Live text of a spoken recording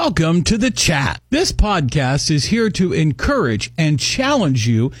Welcome to The Chat. This podcast is here to encourage and challenge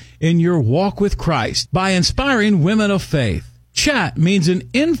you in your walk with Christ by inspiring women of faith. Chat means an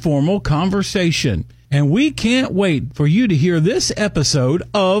informal conversation, and we can't wait for you to hear this episode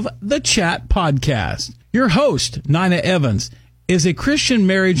of The Chat Podcast. Your host, Nina Evans, is a Christian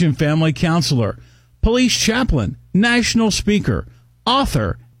marriage and family counselor, police chaplain, national speaker,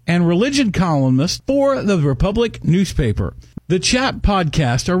 author, and religion columnist for the Republic newspaper. The Chat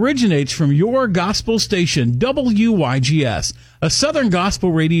Podcast originates from your gospel station, WYGS, a Southern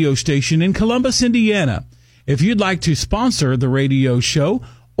gospel radio station in Columbus, Indiana. If you'd like to sponsor the radio show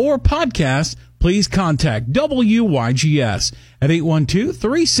or podcast, please contact WYGS at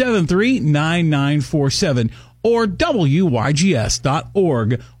 812-373-9947 or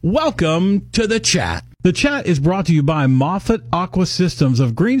WYGS.org. Welcome to The Chat. The Chat is brought to you by Moffett Aqua Systems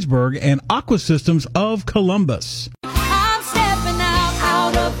of Greensburg and Aqua Systems of Columbus.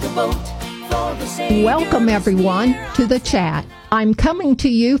 Welcome, everyone, to The Chat. I'm coming to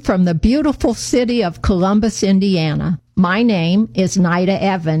you from the beautiful city of Columbus, Indiana. My name is Nina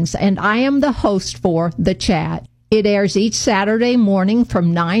Evans, and I am the host for The Chat. It airs each Saturday morning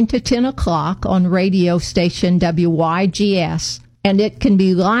from 9 to 10 o'clock on radio station WYGS, and it can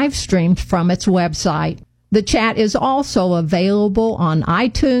be live streamed from its website. The Chat is also available on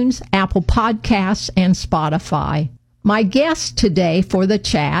iTunes, Apple Podcasts, and Spotify. My guest today for The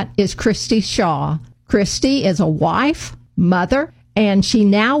Chat is Christy Shaw. Christy is a wife, mother, and she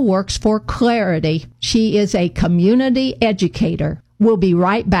now works for Clarity. She is a community educator. We'll be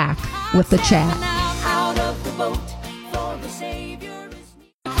right back with The Chat.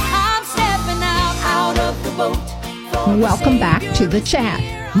 Welcome back to The Chat.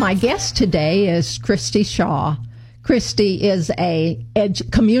 My guest today is Christy Shaw. Christy is a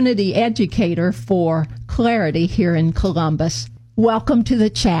community educator for Clarity here in Columbus. Welcome to The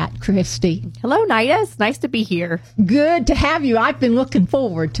Chat, Christy. Hello, Nina. It's nice to be here. Good to have you. I've been looking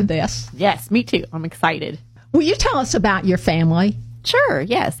forward to this. Yes, me too. I'm excited. Will you tell us about your family? Sure,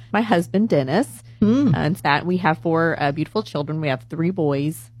 yes. My husband, Dennis, and that we have four beautiful children. We have 3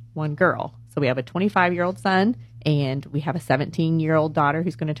 boys, 1 girl. So we have a 25-year-old son, and we have a 17-year-old daughter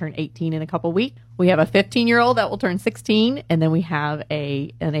who's going to turn 18 in a couple weeks. We have a 15-year-old that will turn 16, and then we have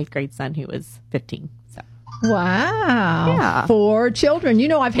an 8th grade son who is 15. So. Wow. Yeah. 4 children. You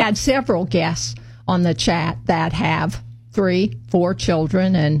know, I've had several guests on The Chat that have 3, 4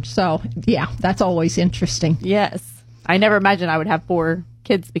 children, and so, yeah, that's always interesting. Yes. I never imagined I would have 4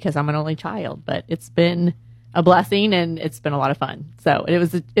 kids because I'm an only child, but it's been a blessing, and it's been a lot of fun. So it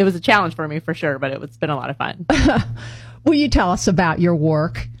was a challenge for me for sure, but it's been a lot of fun. Will you tell us about your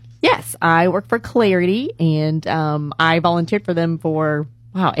work? Yes, I work for Clarity, and I volunteered for them for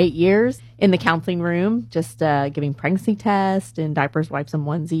 8 years in the counseling room, just giving pregnancy tests and diapers, wipes, and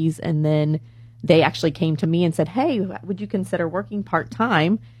onesies. And then they actually came to me and said, "Hey, would you consider working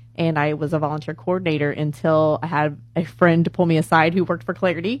part-time?" And I was a volunteer coordinator until I had a friend pull me aside who worked for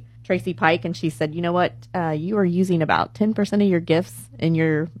Clarity, Tracy Pike, and she said, "You know what? You are using about 10% of your gifts in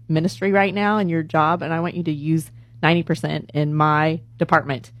your ministry right now in your job, and I want you to use 90% in my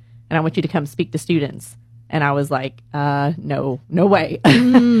department, and I want you to come speak to students." And I was like, no way.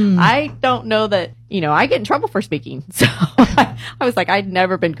 I don't know that, I get in trouble for speaking. So I was like, I'd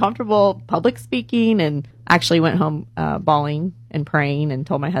never been comfortable public speaking, and actually went home bawling and praying and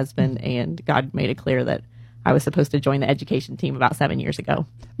told my husband, and God made it clear that I was supposed to join the education team about 7 years ago.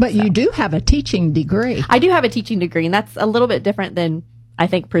 But you do have a teaching degree. I do have a teaching degree, and that's a little bit different than, I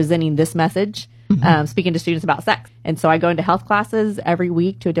think, presenting this message. Speaking to students about sex. And so I go into health classes every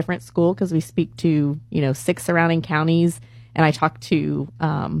week to a different school because we speak to, 6 surrounding counties. And I talk to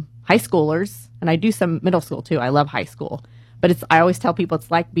high schoolers, and I do some middle school too. I love high school. But I always tell people it's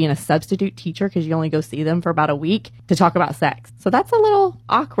like being a substitute teacher because you only go see them for about a week to talk about sex. So that's a little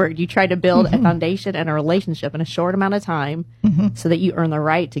awkward. You try to build a foundation and a relationship in a short amount of time so that you earn the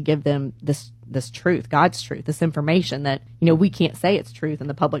right to give them this truth, God's truth, this information that, we can't say it's truth in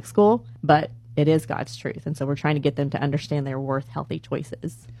the public school, but it is God's truth. And so we're trying to get them to understand they're worth healthy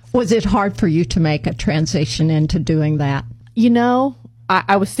choices. Was it hard for you to make a transition into doing that?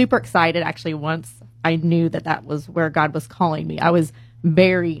 I was super excited actually once I knew that was where God was calling me. I was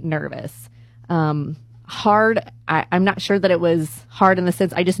very nervous. Hard. I'm not sure that it was hard in the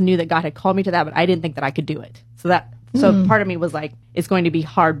sense I just knew that God had called me to that, but I didn't think that I could do it. So part of me was like, it's going to be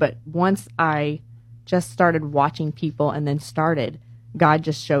hard. But once I just started watching people and then God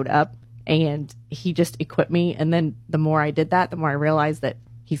just showed up. And he just equipped me. And then the more I did that, the more I realized that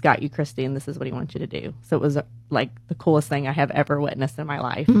he's got you, Christy, and this is what he wants you to do. So it was like the coolest thing I have ever witnessed in my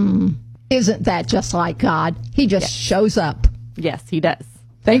life. Isn't that just like God? He just shows up. Yes, he does.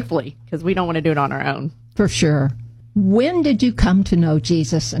 thankfully, because we don't want to do it on our own. For sure. When did you come to know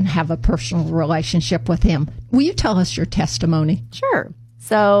Jesus and have a personal relationship with him? Will you tell us your testimony? Sure.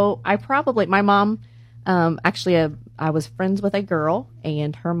 So my mom, I was friends with a girl,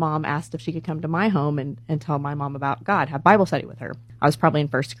 and her mom asked if she could come to my home and tell my mom about God, have Bible study with her. I was probably in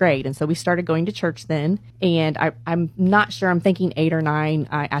first grade, and so we started going to church then, and I'm not sure, I'm thinking 8 or 9,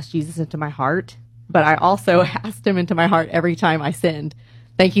 I asked Jesus into my heart, but I also asked him into my heart every time I sinned,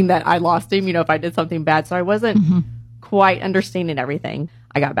 thinking that I lost him, if I did something bad, so I wasn't quite understanding everything.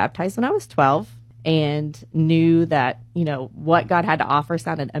 I got baptized when I was 12 and knew that, what God had to offer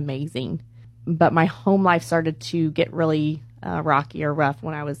sounded amazing. But my home life started to get really rocky or rough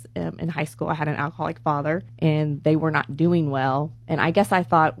when I was in high school. I had an alcoholic father, and they were not doing well. And I guess I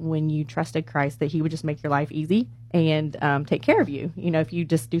thought when you trusted Christ that he would just make your life easy and take care of you, if you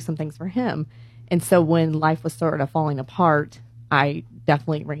just do some things for him. And so when life was sort of falling apart, I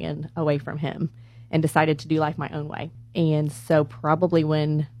definitely ran away from him and decided to do life my own way. And so probably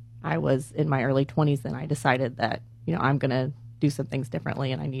when I was in my early 20s, then I decided that, I'm going to do some things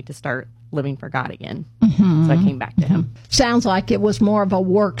differently and I need to start living for God again. So I came back to him. Sounds like it was more of a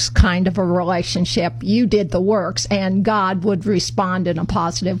works kind of a relationship. You did the works and God would respond in a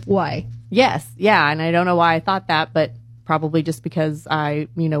positive way. Yes. Yeah. And I don't know why I thought that, but probably just because I,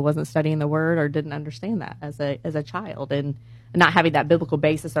 wasn't studying the word or didn't understand that as a child, and not having that biblical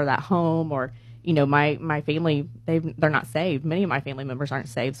basis or that home, or, my family, they're not saved. Many of my family members aren't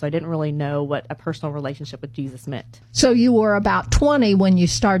saved. So I didn't really know what a personal relationship with Jesus meant. So you were about 20 when you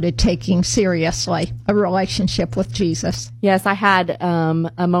started taking seriously a relationship with Jesus. Yes, I had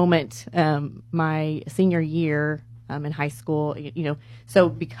a moment my senior year in high school, so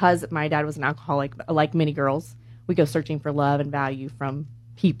because my dad was an alcoholic, like many girls, we go searching for love and value from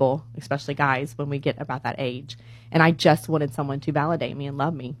people, especially guys, when we get about that age. And I just wanted someone to validate me and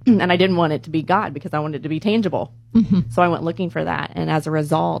love me. And I didn't want it to be God because I wanted it to be tangible. So I went looking for that. And as a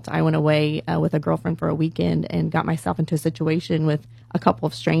result, I went away with a girlfriend for a weekend and got myself into a situation with a couple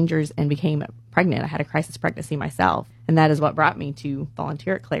of strangers and became pregnant. I had a crisis pregnancy myself. And that is what brought me to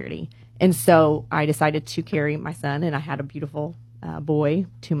volunteer at Clarity. And so I decided to carry my son, and I had a beautiful boy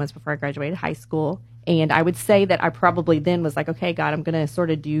 2 months before I graduated high school. And I would say that I probably then was like, okay, God, I'm going to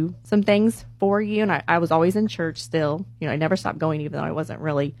sort of do some things for you. And I was always in church still. I never stopped going, even though I wasn't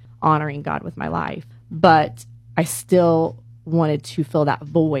really honoring God with my life. But I still wanted to fill that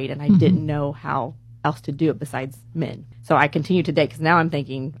void, and I didn't know how else to do it besides men. So I continued to date, because now I'm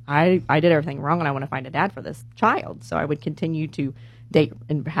thinking I did everything wrong, and I want to find a dad for this child. So I would continue to date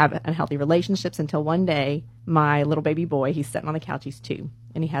and have unhealthy relationships until one day my little baby boy, he's sitting on the couch, he's 2,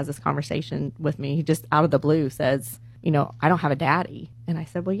 and he has this conversation with me. He just out of the blue says, I don't have a daddy. And I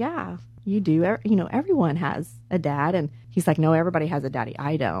said, well, yeah, you do. Everyone has a dad. And he's like, no, everybody has a daddy.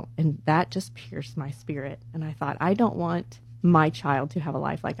 I don't. And that just pierced my spirit. And I thought, I don't want my child to have a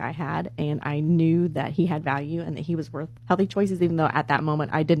life like I had. And I knew that he had value and that he was worth healthy choices, even though at that moment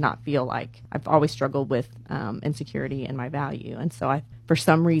I did not feel like, I've always struggled with insecurity in my value. And so for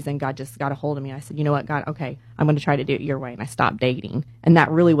some reason, God just got a hold of me. I said, you know what, God, okay, I'm going to try to do it your way. And I stopped dating. And that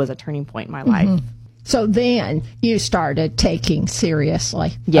really was a turning point in my life. So then you started taking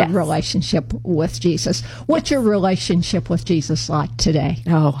seriously a relationship with Jesus. What's your relationship with Jesus like today?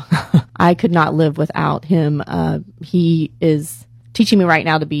 Oh, I could not live without him. He is teaching me right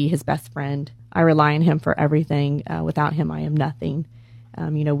now to be his best friend. I rely on him for everything. Without him, I am nothing.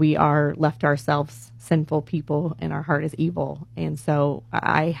 We are left to ourselves, sinful people, and our heart is evil. And so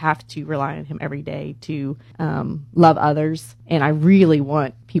I have to rely on him every day to love others. And I really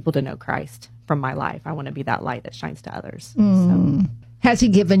want people to know Christ from my life. I want to be that light that shines to others. So. Has he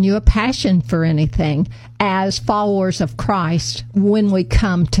given you a passion for anything? As followers of Christ, when we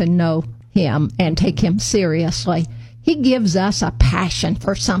come to know him and take him seriously, he gives us a passion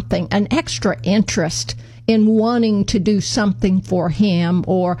for something, an extra interest in wanting to do something for him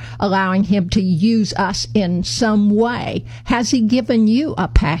or allowing him to use us in some way. Has he given you a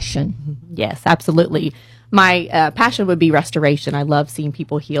passion? Yes, absolutely. My passion would be restoration. I love seeing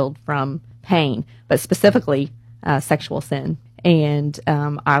people healed from pain, but specifically sexual sin. And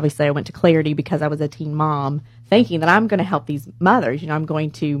obviously I went to Clarity because I was a teen mom, thinking that I'm going to help these mothers. I'm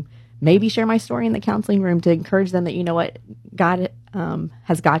going to maybe share my story in the counseling room to encourage them that, you know what, God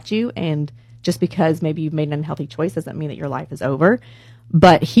has got you. And just because maybe you've made an unhealthy choice doesn't mean that your life is over.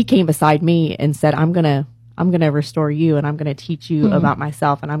 But he came beside me and said, I'm going to restore you, and I'm going to teach you about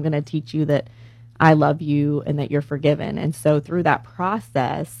myself, and I'm going to teach you that I love you and that you're forgiven. And so through that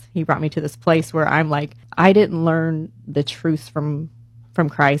process, he brought me to this place where I'm like, I didn't learn the truths from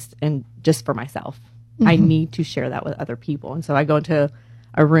Christ and just for myself. I need to share that with other people. And so I go into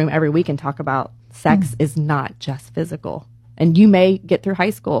a room every week and talk about sex is not just physical. And you may get through high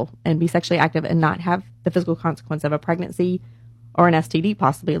school and be sexually active and not have the physical consequence of a pregnancy or an STD,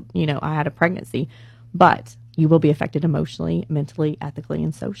 possibly, I had a pregnancy, but you will be affected emotionally, mentally, ethically,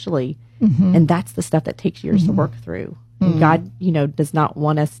 and socially. And that's the stuff that takes years to work through. And God, does not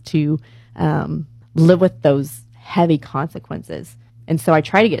want us to live with those heavy consequences. And so I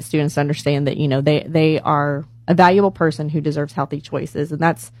try to get students to understand that, they are a valuable person who deserves healthy choices. And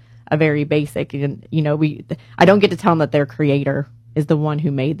that's a very basic, and, I don't get to tell them that their creator is the one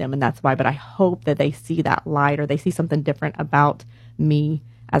who made them. And that's why, but I hope that they see that light, or they see something different about me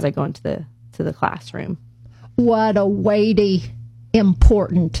as I go into the classroom. What a weighty,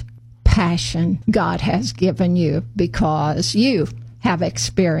 important passion God has given you, because you have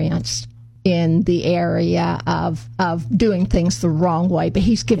experienced in the area of doing things the wrong way, but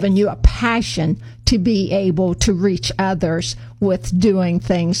he's given you a passion to be able to reach others with doing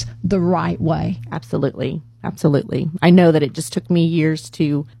things the right way. Absolutely. Absolutely. I know that it just took me years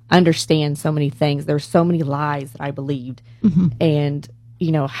to understand so many things. There's so many lies that I believed, and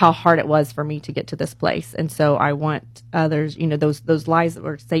how hard it was for me to get to this place. And so I want others, those lies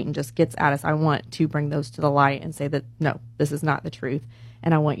where Satan just gets at us, I want to bring those to the light and say that, no, this is not the truth.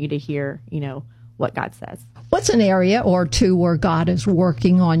 And I want you to hear, what God says. What's an area or two where God is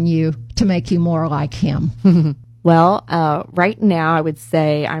working on you to make you more like him? Well, right now I would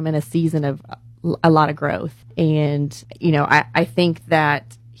say I'm in a season of a lot of growth. And, I think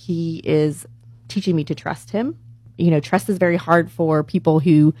that he is teaching me to trust him. Trust is very hard for people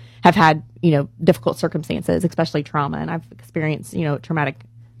who have had, difficult circumstances, especially trauma. And I've experienced, traumatic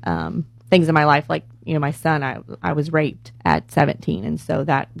things in my life. Like, my son, I was raped at 17. And so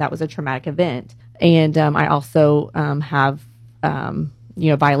that was a traumatic event. And I also have,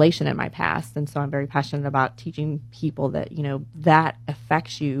 violation in my past. And so I'm very passionate about teaching people that, that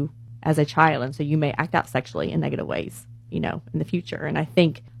affects you as a child. And so you may act out sexually in negative ways, in the future. And I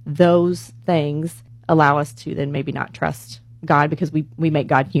think those things allow us to then maybe not trust God, because we make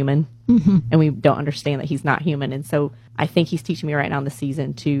God human, and we don't understand that he's not human. And so I think he's teaching me right now in the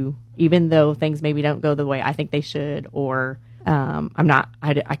season to, even though things maybe don't go the way I think they should, or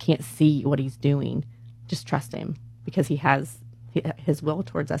I can't see what he's doing, just trust him, because his will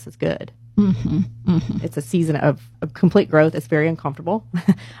towards us is good. It's a season of complete growth. It's very uncomfortable.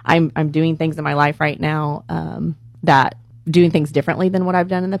 I'm doing things in my life right now that doing things differently than what I've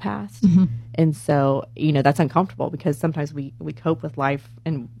done in the past. And so, that's uncomfortable, because sometimes we cope with life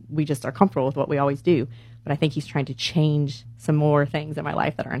and we just are comfortable with what we always do. But I think he's trying to change some more things in my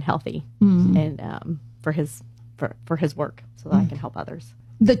life that are unhealthy, and for his work, so that I can help others.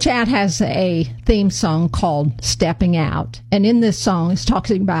 The chat has a theme song called Stepping Out. And in this song, it's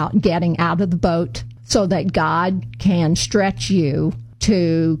talking about getting out of the boat so that God can stretch you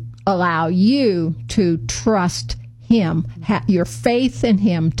to allow you to trust him, your faith in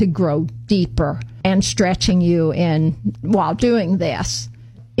him to grow deeper, and stretching you in while doing this.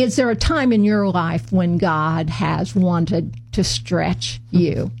 Is there a time in your life when God has wanted to stretch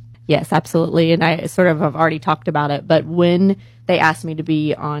you? Yes, absolutely. And I sort of have already talked about it, but when they asked me to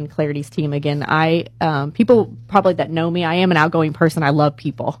be on Clarity's team again, people probably that know me, I am an outgoing person. I love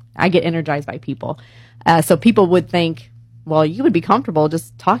people. I get energized by people. So people would think, well, you would be comfortable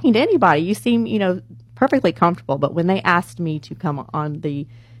just talking to anybody. You seem, perfectly comfortable. But when they asked me to come on the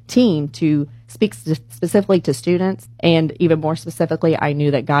team to speak specifically to students, and even more specifically, I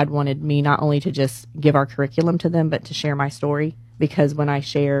knew that God wanted me not only to just give our curriculum to them, but to share my story. Because when I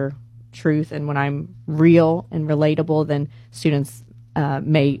share truth and when I'm real and relatable, then students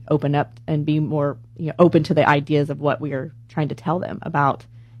may open up and be more open to the ideas of what we are trying to tell them about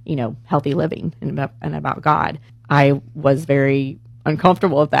healthy living and about God. I was very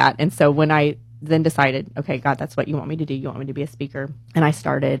uncomfortable with that, and so when I then decided, okay, God, that's what you want me to do. You want me to be a speaker, and I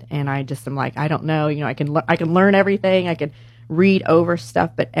started, and I just am like, I don't know, I can learn everything, I could read over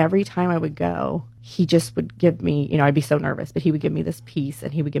stuff, but every time I would go, he just would give me, I'd be so nervous, but he would give me this peace,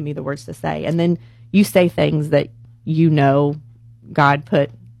 and he would give me the words to say. And then you say things that God put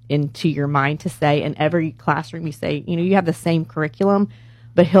into your mind to say. In every classroom you say, you have the same curriculum,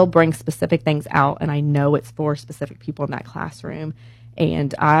 but he'll bring specific things out, and I know it's for specific people in that classroom.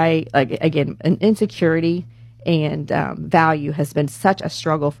 And again, an insecurity and value has been such a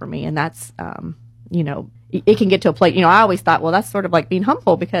struggle for me. And that's, it can get to a place, I always thought, well, that's sort of like being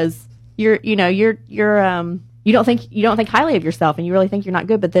humble, because you don't think highly of yourself, and you really think you're not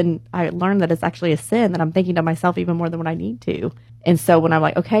good. But then I learned that it's actually a sin, that I'm thinking to myself even more than what I need to. And so when I'm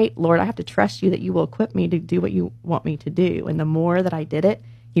like, okay, Lord, I have to trust you that you will equip me to do what you want me to do. And the more that I did it,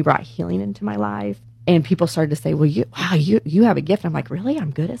 he brought healing into my life. And people started to say, well, you have a gift. And I'm like, really?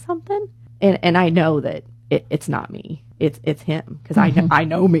 I'm good at something? And I know that it's not me. It's him. Because I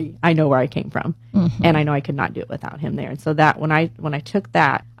know me. I know where I came from. And I know I could not do it without him there. And so that when I took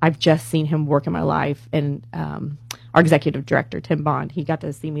that, I've just seen him work in my life. And our executive director, Tim Bond, he got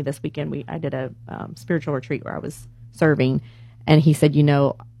to see me this weekend. I did a spiritual retreat where I was serving. And he said,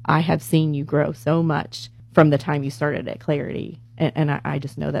 I have seen you grow so much from the time you started at Clarity. And I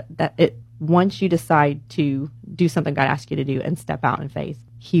just know that it, once you decide to do something God asked you to do and step out in faith,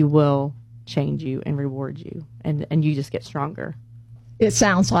 he will change you and reward you. And you just get stronger. It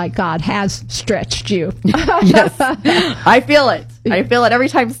sounds like God has stretched you. Yes. I feel it. I feel it every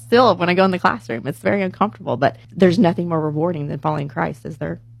time still when I go in the classroom. It's very uncomfortable, but there's nothing more rewarding than following Christ, is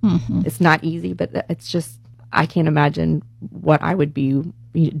there? It's not easy, but it's just, I can't imagine what I would be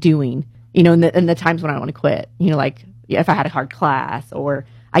doing, in the times when I want to quit, like if I had a hard class or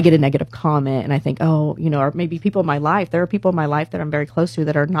I get a negative comment and I think, or maybe people in my life, there are people in my life that I'm very close to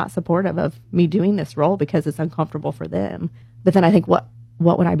that are not supportive of me doing this role because it's uncomfortable for them. But then I think, what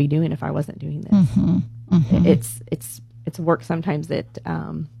would I be doing if I wasn't doing this? It's work sometimes that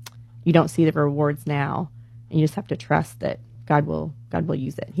you don't see the rewards now, and you just have to trust that God will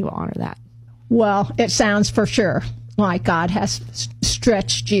use it. He will honor that. Well, it sounds for sure like God has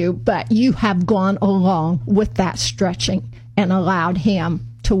stretched you, but you have gone along with that stretching and allowed him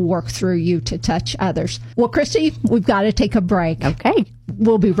to work through you to touch others. Well, Christy, we've got to take a break. Okay.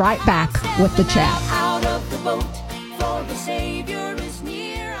 We'll be right back with the chat. Out of the boat, for the Savior is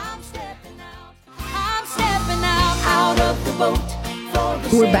near. I'm stepping out of the boat. For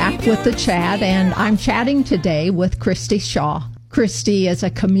the We're back with the chat, and I'm chatting today with Christy Shaw. Christy is a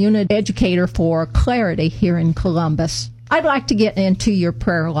community educator for Clarity here in Columbus. I'd like to get into your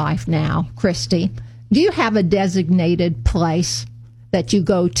prayer life now, Christy. Do you have a designated place that you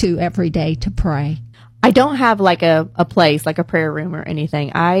go to every day to pray? I don't have like a place, like a prayer room or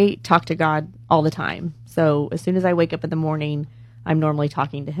anything. I talk to God all the time. So as soon as I wake up in the morning, I'm normally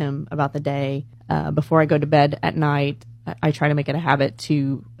talking to him about the day. Before I go to bed at night, I try to make it a habit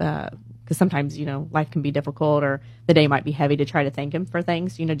to, because sometimes, life can be difficult or the day might be heavy, to try to thank him for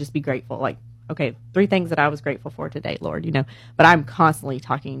things, just be grateful. Like, okay, 3 things that I was grateful for today, Lord, But I'm constantly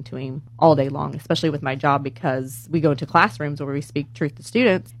talking to him all day long, especially with my job, because we go into classrooms where we speak truth to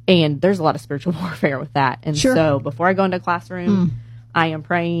students, and there's a lot of spiritual warfare with that. And so before I go into a classroom, I am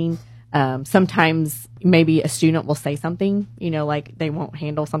praying. Sometimes maybe a student will say something, like they won't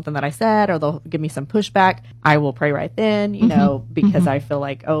handle something that I said, or they'll give me some pushback. I will pray right then, because I feel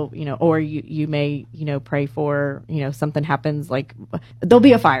like, or you may, pray for, something happens, like there'll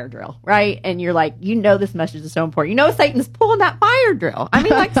be a fire drill, right? And you're like, this message is so important. Satan's pulling that fire drill. I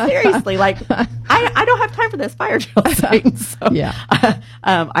mean, like seriously, like I don't have time for this fire drill, Satan. So, yeah.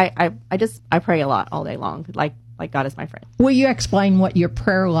 I pray a lot all day long, like God is my friend. Will you explain what your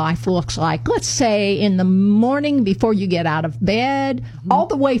prayer life looks like? Let's say in the morning before you get out of bed, all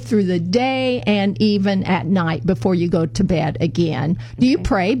the way through the day, and even at night before you go to bed again. Do you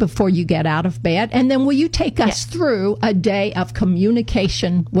pray before you get out of bed? And then will you take us through a day of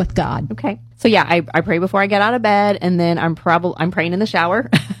communication with God? Okay. So yeah, I pray before I get out of bed, and then I'm praying in the shower.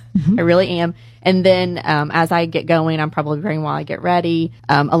 I really am. And then as I get going, I'm probably praying while I get ready.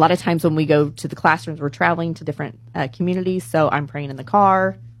 A lot of times when we go to the classrooms, we're traveling to different communities. So I'm praying in the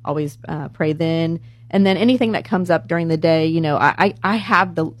car, always pray then. And then anything that comes up during the day, I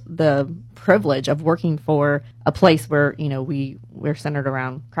have the privilege of working for a place where, we're centered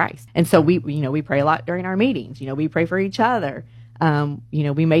around Christ. And so we pray a lot during our meetings. We pray for each other.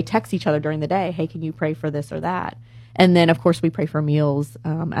 We may text each other during the day, hey, can you pray for this or that? And then, of course, we pray for meals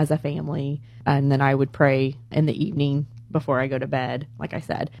as a family. And then I would pray in the evening before I go to bed, like I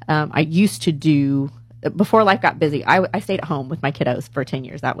said. I used to do, before life got busy, I stayed at home with my kiddos for 10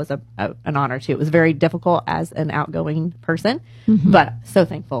 years. That was an honor, too. It was very difficult as an outgoing person, but so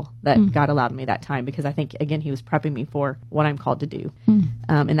thankful that God allowed me that time, because I think, again, he was prepping me for what I'm called to do.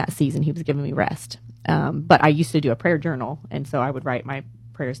 In that season, he was giving me rest. But I used to do a prayer journal, and so I would write my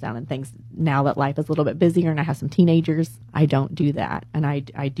prayers down and things. Now that life is a little bit busier and I have some teenagers, I don't do that. And I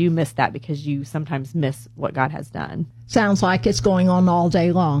do miss that, because you sometimes miss what God has done. Sounds like it's going on all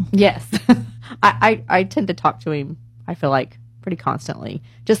day long. Yes. I tend to talk to him, I feel like, pretty constantly,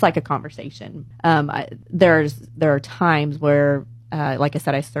 just like a conversation. There are times where, like I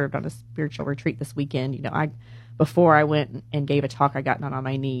said, I served on a spiritual retreat this weekend. Before I went and gave a talk, I got down on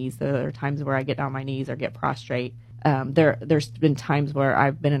my knees. There are times where I get down on my knees or get prostrate. There's been times where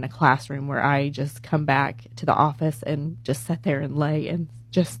I've been in a classroom where I just come back to the office and just sit there and lay and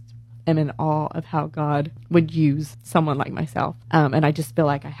just am in awe of how God would use someone like myself. And I just feel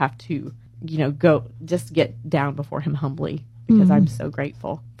like I have to get down before him humbly, because I'm so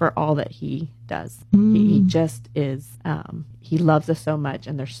grateful for all that he does. He just is, he loves us so much,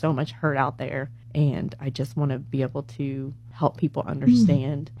 and there's so much hurt out there. And I just want to be able to help people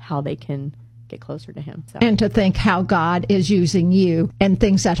understand how they can get closer to him. So. And to think how God is using you and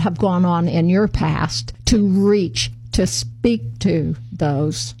things that have gone on in your past to reach, to speak to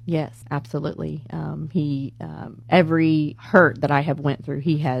those. Yes, absolutely. Every hurt that I have went through,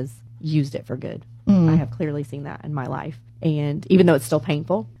 he has used it for good. I have clearly seen that in my life. And even though it's still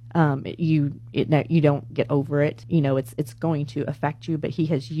painful, you don't get over it. It's going to affect you, but he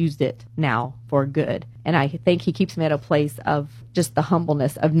has used it now for good. And I think he keeps me at a place of just the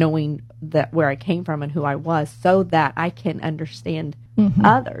humbleness of knowing that where I came from and who I was, so that I can understand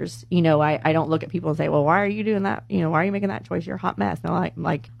others. I don't look at people and say, well, why are you doing that? Why are you making that choice? You're a hot mess. No, I'm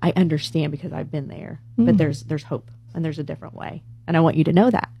like, I understand because I've been there, but there's hope, and there's a different way. And I want you to know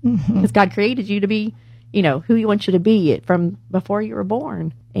that, because God created you to be, who he wants you to be from before you were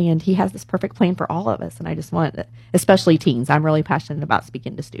born. And he has this perfect plan for all of us. And I just want, especially teens, I'm really passionate about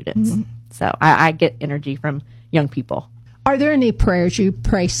speaking to students. So I get energy from young people. Are there any prayers you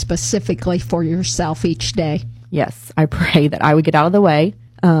pray specifically for yourself each day? Yes, I pray that I would get out of the way,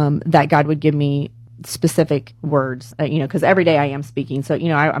 that God would give me specific words, because every day I am speaking. So,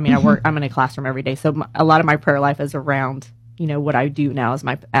 I'm in a classroom every day. So a lot of my prayer life is around what I do now is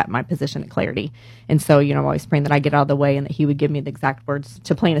at my position at Clarity. And so, I'm always praying that I get out of the way and that he would give me the exact words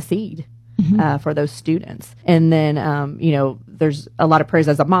to plant a seed for those students. And then, there's a lot of prayers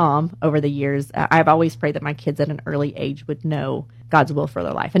as a mom over the years. I've always prayed that my kids at an early age would know God's will for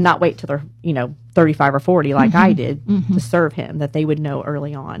their life and not wait till they're, 35 or 40 like I did to serve him, that they would know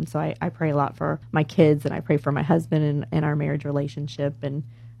early on. So I pray a lot for my kids, and I pray for my husband and our marriage relationship. And,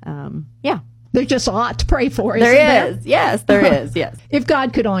 There's just a lot to pray for, isn't there? There is. Yes, there is. Yes. If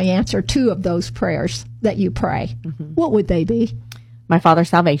God could only answer 2 of those prayers that you pray, what would they be? My Father's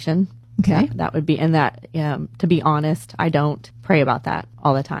salvation. Okay. That would be, and that, to be honest, I don't pray about that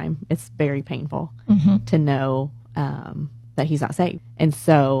all the time. It's very painful to know that he's not saved. And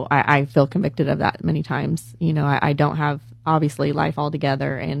so I feel convicted of that many times. I don't have, obviously, life all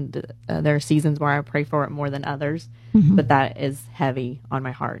together, and there are seasons where I pray for it more than others, but that is heavy on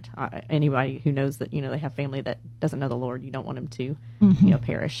my heart. Anybody who knows that, they have family that doesn't know the Lord, you don't want them to,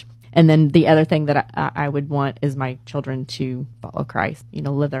 perish. And then the other thing that I would want is my children to follow Christ,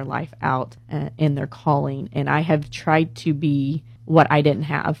 live their life out in their calling. And I have tried to be what I didn't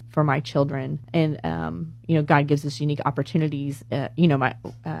have for my children. And, God gives us unique opportunities.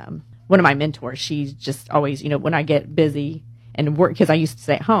 One of my mentors, she's just always, when I get busy and work, because I used to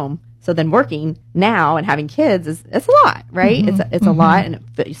stay at home. So then working now and having kids it's a lot, right? It's a lot.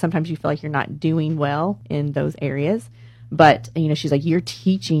 And sometimes you feel like you're not doing well in those areas. But, she's like, you're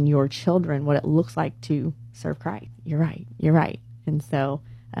teaching your children what it looks like to serve Christ. You're right. And so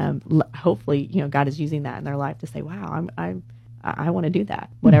hopefully, God is using that in their life to say, wow, I want to do that,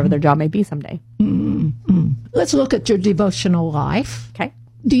 whatever their job may be someday. Let's look at your devotional life. Okay.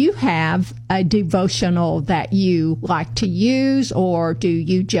 Do you have a devotional that you like to use, or do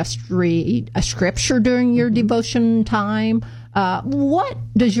you just read a scripture during your devotion time? What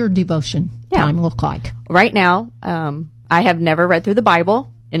does your devotion time look like? Right now, I have never read through the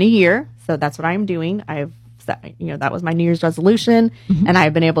Bible in a year, so that's what I'm doing. I've that was my New Year's resolution, and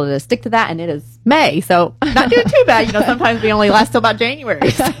I've been able to stick to that, and it is May, so not doing too bad. Sometimes we only last till about January.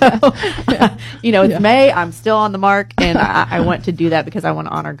 So, it's May. I'm still on the mark, and I want to do that because I want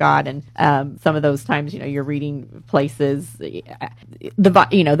to honor God. And some of those times, you're reading places.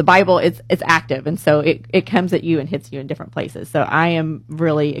 The Bible it's active, and so it comes at you and hits you in different places. So I am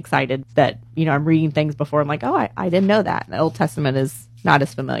really excited that I'm reading things before I'm like, oh, I didn't know that. The Old Testament is not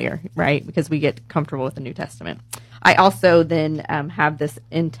as familiar, right? Because we get comfortable with the New Testament. I also then have this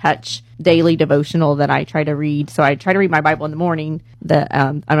In Touch daily devotional that I try to read. So I try to read my Bible in the morning.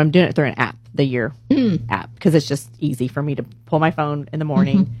 And I'm doing it through an app, the Year app, because it's just easy for me to pull my phone in the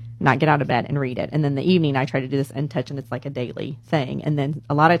morning, not get out of bed and read it. And then the evening I try to do this In Touch, and it's like a daily thing. And then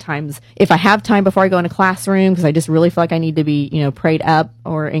a lot of times, if I have time before I go in a classroom, because I just really feel like I need to be, prayed up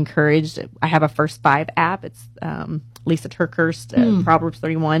or encouraged, I have a First 5 app. It's Lisa Turkhurst, Proverbs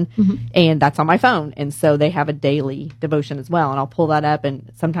 31, and that's on my phone. And so they have a daily devotion as well. And I'll pull that up,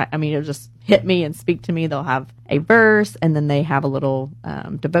 and sometimes, it'll just hit me and speak to me. They'll have a verse, and then they have a little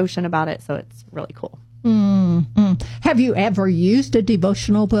devotion about it. So it's really cool. Have you ever used a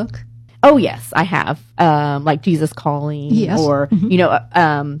devotional book? Oh, yes, I have. Like Jesus Calling, or,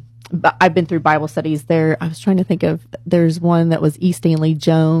 but I've been through Bible studies there. I was trying to think of, there's one that was E. Stanley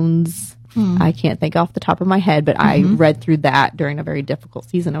Jones I can't think off the top of my head, but I read through that during a very difficult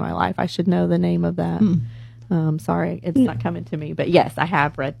season of my life. I should know the name of that. Sorry, it's not coming to me. But yes, I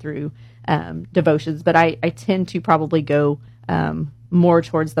have read through devotions, but I tend to probably go more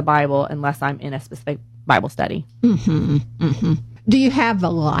towards the Bible unless I'm in a specific Bible study. Do you have a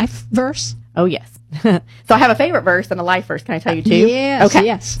life verse? Oh, yes. So I have a favorite verse and a life verse. Can I tell you too? Yes, okay.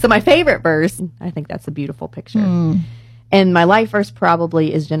 yes. So my favorite verse, I think that's a beautiful picture. And my life verse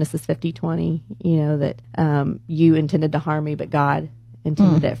probably is Genesis 50:20, that you intended to harm me, but God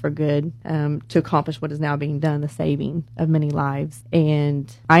intended it for good, to accomplish what is now being done, the saving of many lives.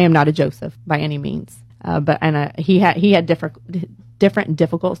 And I am not a Joseph by any means, but he had different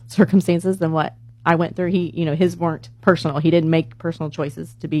difficult circumstances than what I went through. His weren't personal. He didn't make personal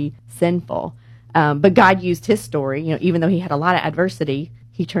choices to be sinful. But God used his story, even though he had a lot of adversity,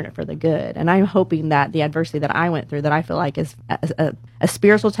 he turned it for the good. And I'm hoping that the adversity that I went through, that I feel like is a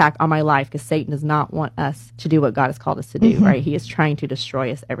spiritual attack on my life, because Satan does not want us to do what God has called us to do, right? He is trying to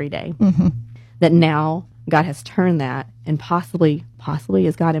destroy us every day. That now God has turned that, and possibly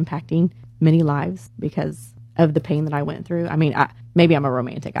is God impacting many lives because of the pain that I went through. I mean, maybe I'm a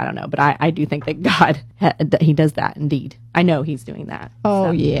romantic, I don't know, but I do think that God, he does that indeed. I know he's doing that.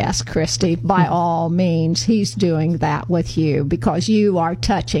 Oh, yes, Christy, by all means, he's doing that with you, because you are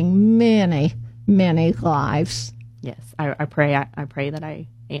touching many, many lives. Yes, I pray that I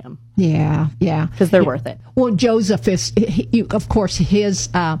am. Yeah. Because they're worth it. Well, Joseph is, of course,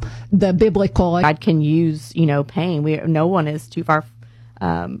 the biblical. God can use, pain. No one is too far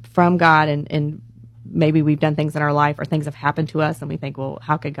from God, and maybe we've done things in our life or things have happened to us and we think, well,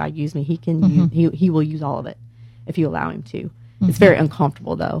 how could God use me? He can he will use all of it if you allow him to. It's very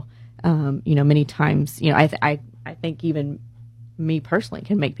uncomfortable though. Many times, I think even me personally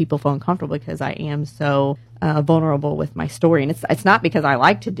can make people feel uncomfortable because I am so vulnerable with my story. And it's not because I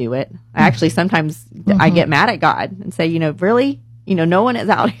like to do it. I actually sometimes I get mad at God and say, really, no one is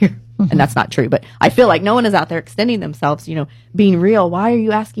out here. And that's not true, but I feel like no one is out there extending themselves, being real. Why are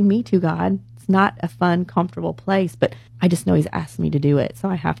you asking me to, God? It's not a fun, comfortable place, but I just know he's asked me to do it. So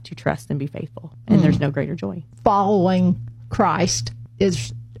I have to trust and be faithful. And there's no greater joy. Following Christ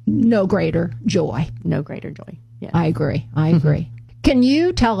is no greater joy. No greater joy. Yes. I agree. Can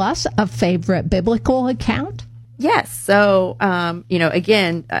you tell us a favorite biblical account? Yes. So,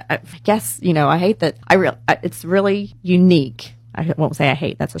 again, I guess, I hate that it's really unique. I won't say I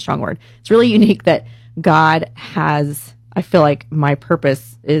hate, that's a strong word. It's really unique that God has, I feel like my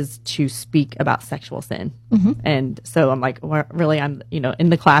purpose is to speak about sexual sin. And so I'm like, well, really, I'm, in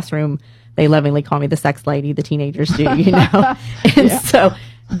the classroom, they lovingly call me the sex lady, the teenagers do, And so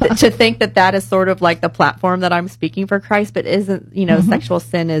to think that is sort of like the platform that I'm speaking for Christ, but isn't, sexual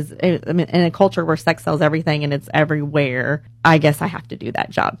sin is, in a culture where sex sells everything and it's everywhere, I guess I have to do that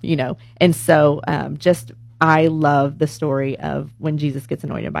job, And so, I love the story of when Jesus gets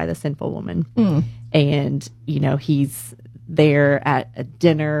anointed by the sinful woman. And, he's there at a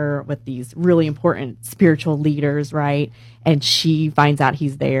dinner with these really important spiritual leaders, right? And she finds out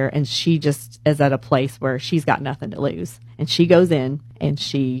he's there, and she just is at a place where she's got nothing to lose. And she goes in and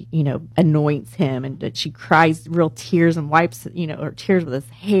she, anoints him, and she cries real tears and wipes, or tears with his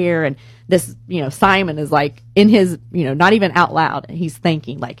hair. And this, Simon is like in his, not even out loud. And he's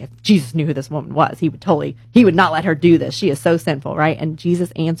thinking like, if Jesus knew who this woman was, he would not let her do this. She is so sinful, right? And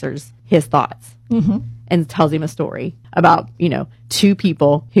Jesus answers his thoughts. And tells him a story about, two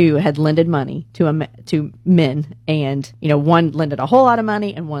people who had lended money to men, and, one lended a whole lot of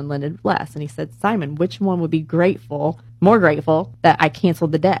money and one lended less. And he said, Simon, which one would be more grateful that I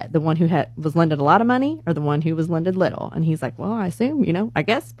canceled the debt? The one who was lended a lot of money, or the one who was lended little? And he's like, well, I assume, I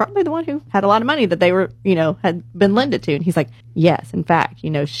guess probably the one who had a lot of money that they were, had been lended to. And he's like, yes, in fact,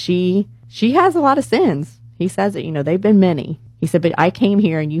 she has a lot of sins. He says it, they've been many. He said, but I came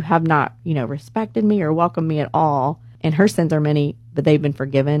here and you have not, respected me or welcomed me at all. And her sins are many, but they've been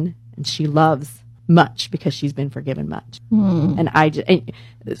forgiven. And she loves much because she's been forgiven much. And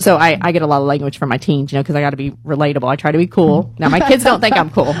so I get a lot of language from my teens, because I got to be relatable. I try to be cool. Now my kids don't think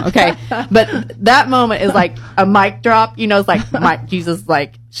I'm cool. Okay. But that moment is like a mic drop, it's like Jesus,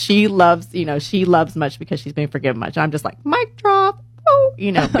 like she loves much because she's been forgiven much. And I'm just like, mic drop.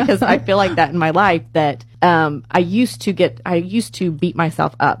 Because I feel like that in my life, that I used to beat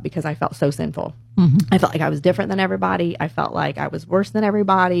myself up because I felt so sinful. I felt like I was different than everybody. I felt like I was worse than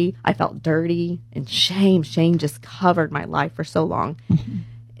everybody. I felt dirty, and shame just covered my life for so long.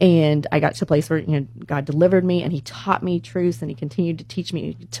 And I got to a place where, God delivered me and he taught me truths and he continued to teach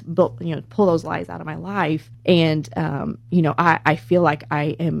me to pull those lies out of my life. And, I feel like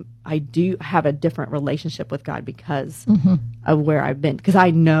I do have a different relationship with God because of where I've been. Because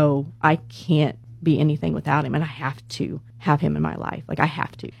I know I can't be anything without him, and I have to have him in my life. Like I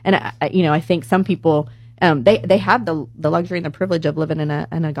have to. And I think some people, they have the luxury and the privilege of living in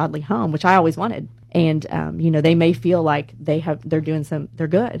a godly home, which I always wanted. And, they may feel like they're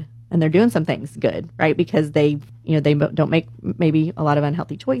good and they're doing some things good, right? Because they don't make maybe a lot of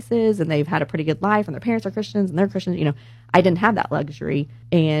unhealthy choices and they've had a pretty good life and their parents are Christians and they're Christians. I didn't have that luxury,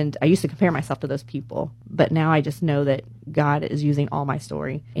 and I used to compare myself to those people, but now I just know that God is using all my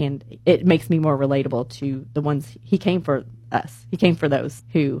story, and it makes me more relatable to the ones he came for. Us. He came for those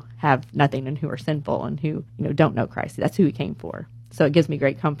who have nothing and who are sinful and who, don't know Christ. That's who he came for. So it gives me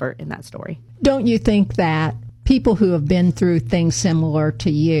great comfort in that story. Don't you think that people who have been through things similar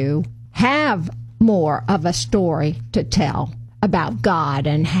to you have more of a story to tell about God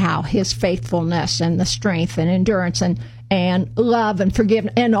and how his faithfulness and the strength and endurance and love and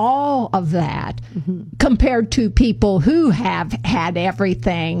forgiveness and all of that compared to people who have had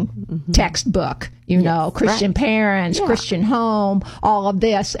everything textbook, Christian parents, Christian home, all of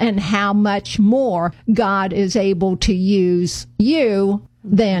this, and how much more God is able to use you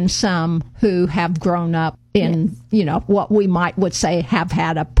than some who have grown up in, what we would say have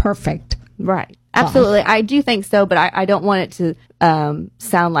had a perfect right. Absolutely. I do think so, but I don't want it to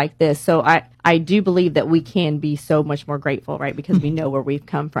sound like this. So I do believe that we can be so much more grateful, right? Because we know where we've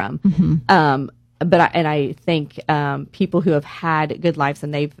come from. I think people who have had good lives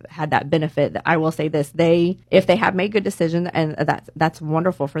and they've had that benefit, I will say this, if they have made good decisions, and that's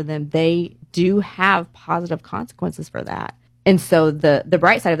wonderful for them, they do have positive consequences for that. And so the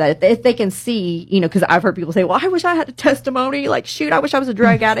bright side of that, if they can see, because I've heard people say, well, I wish I had a testimony. Like, shoot, I wish I was a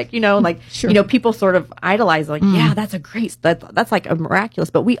drug addict, sure. People sort of idolize, like, yeah, that's that's like a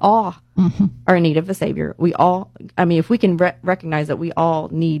miraculous, but we all are in need of a savior. We all, if we can recognize that we all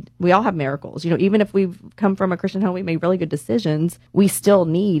have miracles, even if we've come from a Christian home, we made really good decisions, we still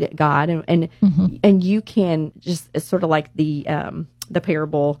need God. And you can just, it's sort of like the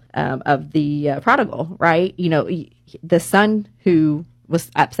parable of the prodigal, right? The son who was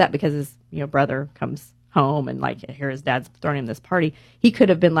upset because his brother comes home and here his dad's throwing him this party, he could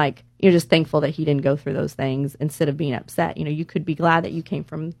have been just thankful that he didn't go through those things instead of being upset. You could be glad that you came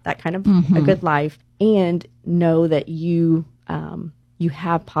from that kind of a good life and know that you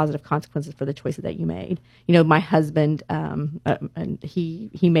have positive consequences for the choices that you made. My husband, and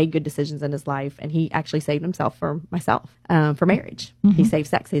he made good decisions in his life, and he actually saved himself for marriage. He saved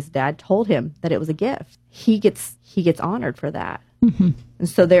sex. His dad told him that it was a gift. He gets honored for that. And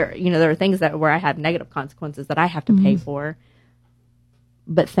so there are things where I have negative consequences that I have to pay for,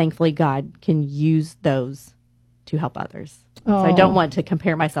 but thankfully God can use those to help others. So I don't want to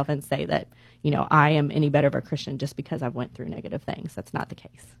compare myself and say that I am any better of a Christian just because I've went through negative things. That's not the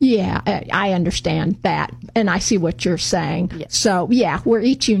case. Yeah, I understand that. And I see what you're saying. Yes. So, we're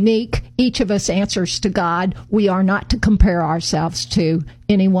each unique. Each of us answers to God. We are not to compare ourselves to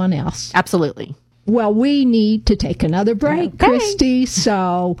anyone else. Absolutely. Well, we need to take another break, Okay. Christy.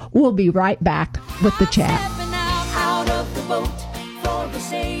 So we'll be right back with the chat. Stepping out of the boat, for the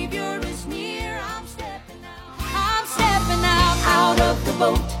Savior is near. I'm stepping out of the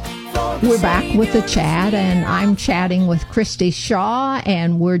boat. We're back with the chat, and I'm chatting with Christy Shaw,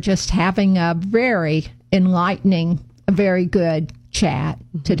 and we're just having a very enlightening, a very good chat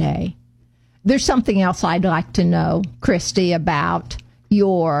today. There's something else I'd like to know, Christy, about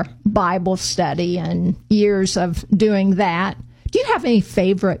your Bible study and years of doing that. Do you have any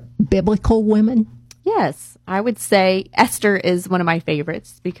favorite biblical women? Yes, I would say Esther is one of my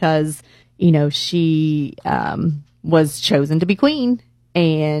favorites because, she was chosen to be queen,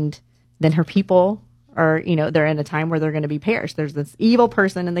 and then her people are, they're in a time where they're going to be perished. There's this evil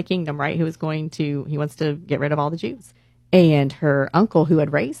person in the kingdom, right, he wants to get rid of all the Jews. And her uncle who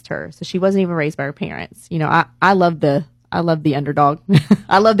had raised her, so she wasn't even raised by her parents. I love the underdog.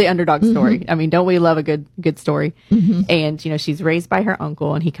 I love the underdog story. Don't we love a good story? And, she's raised by her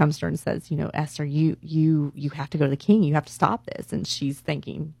uncle, and he comes to her and says, Esther, you have to go to the king. You have to stop this. And she's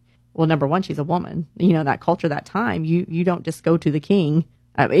thinking, well, number one, she's a woman, that culture, that time, you don't just go to the king.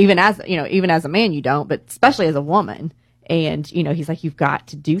 Even as a man, you don't, but especially as a woman. And, he's like, you've got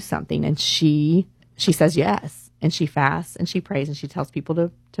to do something. And she says yes. And she fasts and she prays and she tells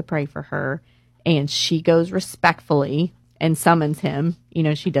people to pray for her. And she goes respectfully and summons him.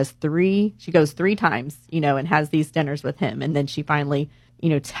 She goes 3 times, and has these dinners with him. And then she finally,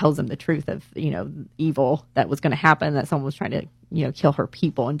 tells him the truth of, evil that was going to happen, that someone was trying to kill her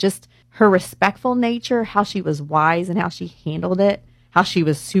people. And just her respectful nature, how she was wise and how she handled it, how she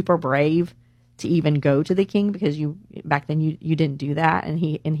was super brave to even go to the king, because back then you didn't do that. And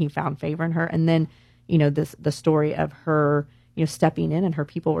he found favor in her. And then, the story of her, stepping in and her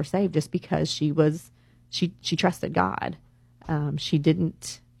people were saved just because she trusted God. She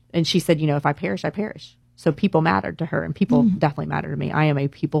didn't, and she said, if I perish, I perish. So people mattered to her, and people definitely matter to me. I am a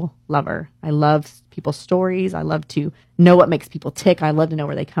people lover. I love people's stories. I love to know what makes people tick. I love to know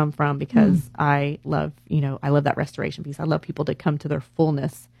where they come from, because I love that restoration piece. I love people to come to their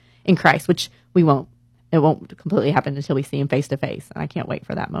fullness in Christ, which it won't completely happen until we see him face to face. And I can't wait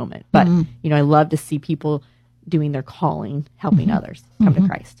for that moment. But, I love to see people doing their calling, helping others come to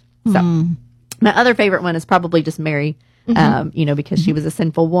Christ. So my other favorite one is probably just Mary, because she was a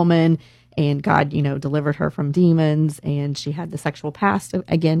sinful woman, and God, delivered her from demons, and she had the sexual past.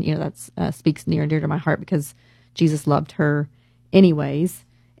 Again, that speaks near and dear to my heart, because Jesus loved her anyways,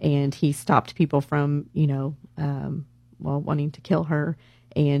 and he stopped people from, wanting to kill her.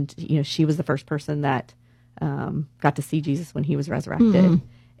 And, she was the first person that got to see Jesus when he was resurrected.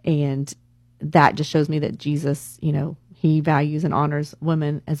 And that just shows me that Jesus, he values and honors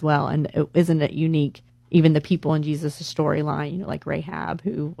women as well. And isn't it unique? Even the people in Jesus' storyline, like Rahab,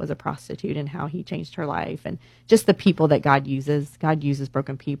 who was a prostitute, and how he changed her life, and just the people that God uses. God uses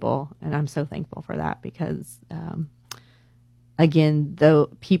broken people, and I'm so thankful for that, because, again, the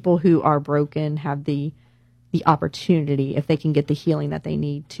people who are broken have the opportunity, if they can get the healing that they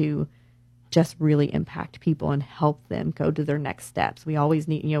need, to just really impact people and help them go to their next steps. We always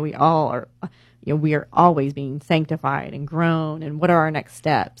need, we are always being sanctified and grown, and what are our next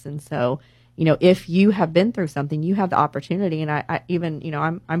steps? And so, if you have been through something, you have the opportunity. And I even,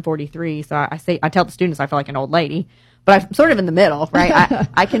 I'm 43, so I tell the students I feel like an old lady, but I'm sort of in the middle, right?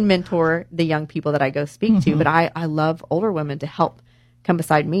 I can mentor the young people that I go speak to, but I love older women to help come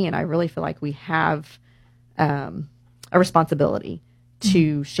beside me. And I really feel like we have a responsibility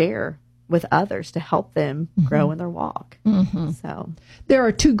to share with others to help them grow in their walk. So there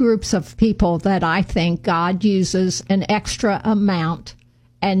are two groups of people that I think God uses an extra amount,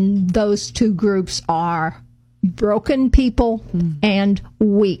 and those two groups are broken people and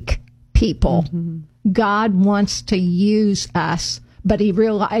weak people. God wants to use us, but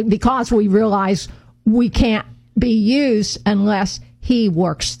because we realize we can't be used unless he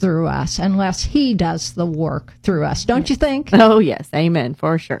works through us, unless he does the work through us. Don't you think? Oh, yes. Amen.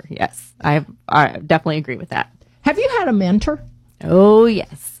 For sure. Yes. I definitely agree with that. Have you had a mentor? Oh,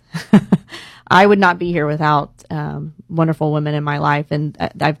 yes. I would not be here without wonderful women in my life. And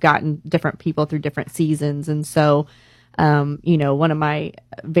I've gotten different people through different seasons. And so, one of my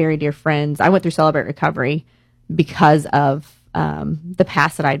very dear friends, I went through Celebrate Recovery because of the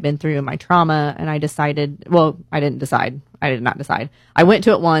past that I'd been through and my trauma. And I did not decide. I went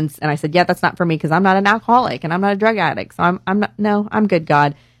to it once and I said, yeah, that's not for me, because I'm not an alcoholic and I'm not a drug addict. So I'm good,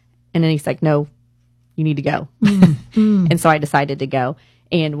 God. And then he's like, no, you need to go. And so I decided to go.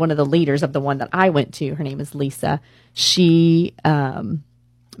 And one of the leaders of the one that I went to, her name is Lisa. She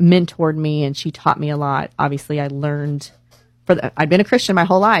mentored me and she taught me a lot. Obviously, I learned I'd been a Christian my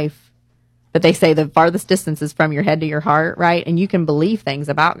whole life, but they say the farthest distance is from your head to your heart, right? And you can believe things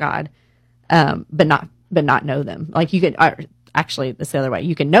about God, but not know them. Like you could actually, it's the other way.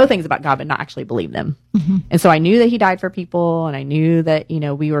 You can know things about God, but not actually believe them. And so I knew that he died for people, and I knew that,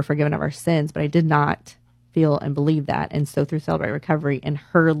 we were forgiven of our sins, but I did not feel and believe that. And so through Celebrate Recovery and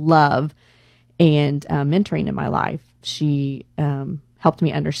her love and mentoring in my life, she helped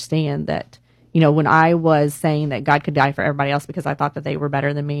me understand that, when I was saying that God could die for everybody else because I thought that they were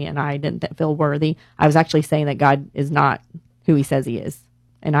better than me and I didn't feel worthy, I was actually saying that God is not who he says he is.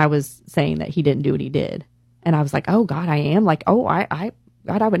 And I was saying that he didn't do what he did. And I was like, oh, God, I am. Like, oh,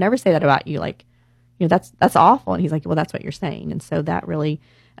 God, I would never say that about you. Like, that's awful. And he's like, well, that's what you're saying. And so that really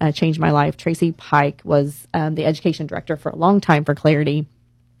changed my life. Tracy Pike was the education director for a long time for Clarity.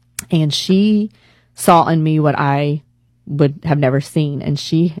 And she saw in me what I would have never seen. And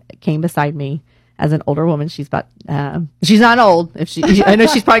she came beside me as an older woman. She's about, she's not old. I know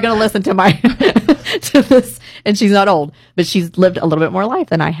she's probably going to listen to to this, and she's not old, but she's lived a little bit more life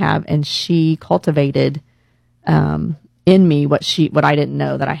than I have. And she cultivated, in me what I didn't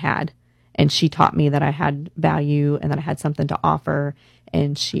know that I had. And she taught me that I had value and that I had something to offer.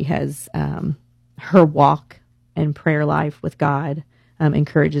 And she has, her walk and prayer life with God,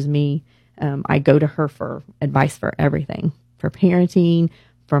 encourages me. I go to her for advice for everything, for parenting,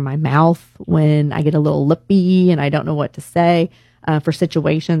 for my mouth when I get a little lippy and I don't know what to say, for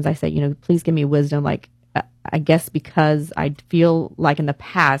situations. I say, please give me wisdom. Like, I guess because I feel like in the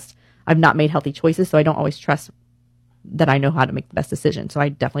past I've not made healthy choices, so I don't always trust that I know how to make the best decision. So I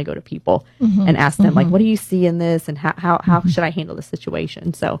definitely go to people and ask them, like, what do you see in this? And how should I handle the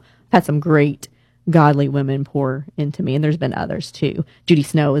situation? So I've had some great godly women pour into me, and there's been others too. Judy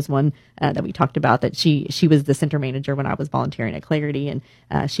Snow is one that we talked about, that she was the center manager when I was volunteering at Clarity, and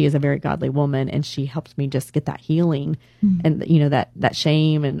she is a very godly woman, and she helped me just get that healing and that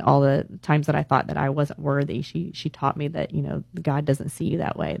shame and all the times that I thought that I wasn't worthy. She taught me that God doesn't see you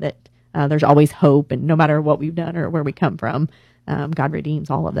that way, that there's always hope, and no matter what we've done or where we come from, God redeems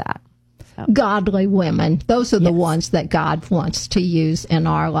all of that. So. Godly women, those are the ones that God wants to use in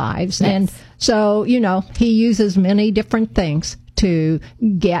our lives. Yes. And so, he uses many different things to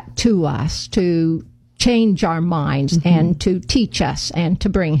get to us, to change our minds and to teach us and to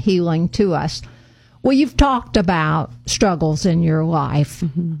bring healing to us. Well, you've talked about struggles in your life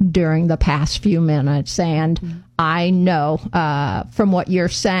during the past few minutes, and I know from what you're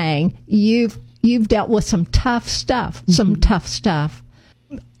saying, you've dealt with some tough stuff,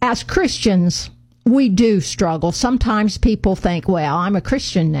 As Christians, we do struggle. Sometimes people think, well, I'm a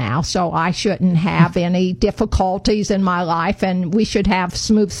Christian now, so I shouldn't have any difficulties in my life, and we should have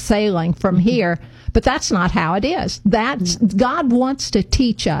smooth sailing from here. But that's not how it is. God wants to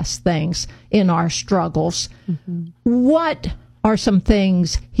teach us things in our struggles. What are some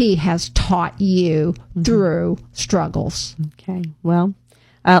things he has taught you through struggles? Okay. Well,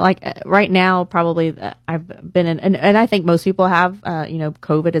 right now, probably I've been in, and I think most people have,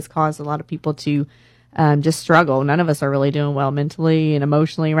 COVID has caused a lot of people to just struggle. None of us are really doing well mentally and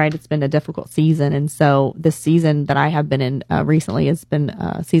emotionally, right? It's been a difficult season. And so this season that I have been in recently has been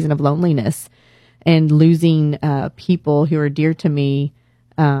a season of loneliness and losing people who are dear to me,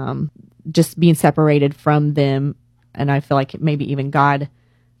 just being separated from them. And I feel like maybe even God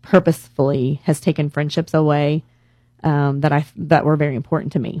purposefully has taken friendships away that were very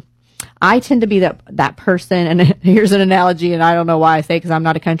important to me. I tend to be that person, and here's an analogy, and I don't know why I say it because I'm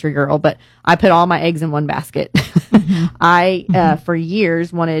not a country girl, but I put all my eggs in one basket. I for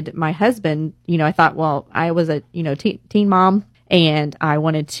years wanted my husband, I thought, well, I was a teen mom, and I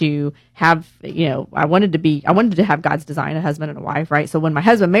wanted to have I wanted to have God's design, a husband and a wife, right? So when my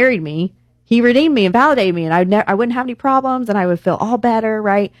husband married me, he redeemed me and validated me, and I wouldn't have any problems, and I would feel all better,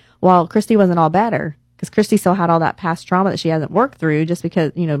 right? While Christy wasn't all better. Because Christy still had all that past trauma that she hasn't worked through just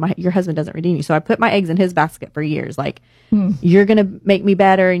because, your husband doesn't redeem you. So I put my eggs in his basket for years. Like, you're going to make me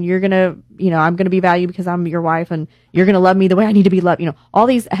better, and you're going to, I'm going to be valued because I'm your wife, and you're going to love me the way I need to be loved. All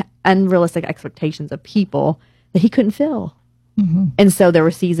these unrealistic expectations of people that he couldn't fill. And so there were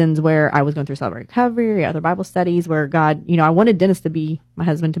seasons where I was going through celebrate recovery, other Bible studies where God, I wanted Dennis my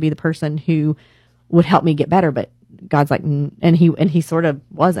husband to be the person who would help me get better. But God's like, and he sort of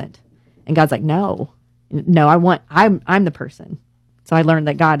wasn't. And God's like, no, I'm the person. So I learned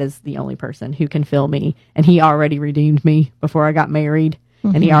that God is the only person who can fill me, and he already redeemed me before I got married.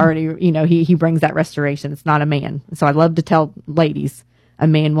 And he already, he brings that restoration. It's not a man. So I love to tell ladies, a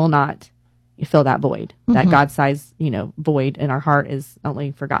man will not fill that void. That God-sized, void in our heart is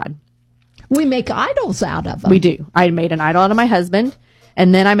only for God. We make idols out of them. We do. I made an idol out of my husband,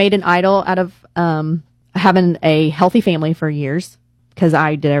 and then I made an idol out of having a healthy family for years because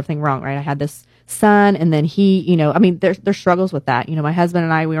I did everything wrong, right? I had this son, and then he, there's struggles with that. My husband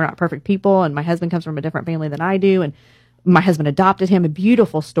and I, we were not perfect people, and my husband comes from a different family than I do, and my husband adopted him, a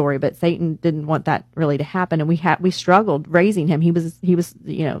beautiful story, but Satan didn't want that really to happen, and we struggled raising him.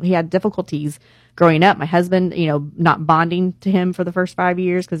 He had difficulties growing up. My husband, not bonding to him for the first 5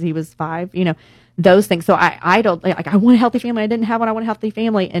 years because he was 5, those things. So I want a healthy family. I didn't have one. I want a healthy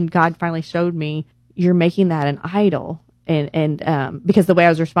family, and God finally showed me, you're making that an idol. And because the way I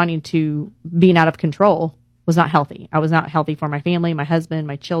was responding to being out of control was not healthy. I was not healthy for my family, my husband,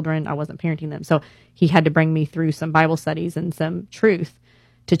 my children. I wasn't parenting them. So he had to bring me through some Bible studies and some truth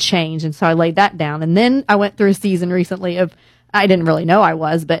to change. And so I laid that down. And then I went through a season recently I didn't really know I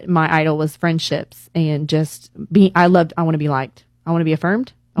was, but my idol was friendships and just I want to be liked. I want to be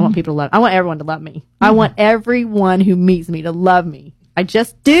affirmed. I want people to love. I want everyone to love me. I want everyone who meets me to love me. I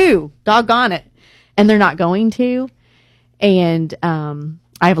just do. Doggone it. And they're not going to. And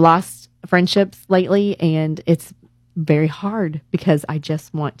I've lost friendships lately, and it's very hard because I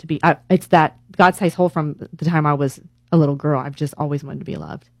just want to be. It's that God-sized hole from the time I was a little girl. I've just always wanted to be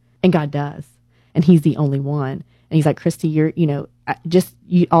loved, and God does, and He's the only one. And He's like, Christy, you're,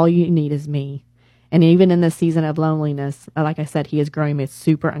 all you need is me. And even in this season of loneliness, like I said, He is growing me. It's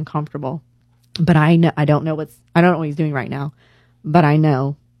super uncomfortable, but I don't know what He's doing right now, but I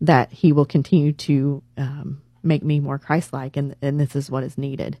know that He will continue to make me more Christ-like, and this is what is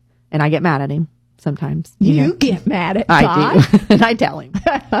needed. And I get mad at Him sometimes. You get mad at I God. do. And I tell him.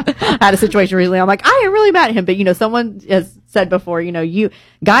 I had a situation recently. I'm like, I am really mad at him. But, someone has said before,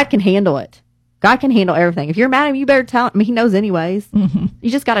 God can handle it. God can handle everything. If you're mad at him, you better tell him. He knows anyways. Mm-hmm.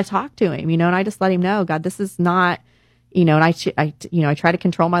 You just got to talk to him, and I just let him know, God, this is not, and I try to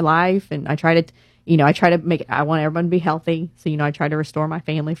control my life, and I try to, I want everyone to be healthy. So, I tried to restore my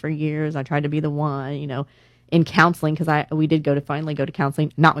family for years. I tried to be the one, in counseling, because we did finally go to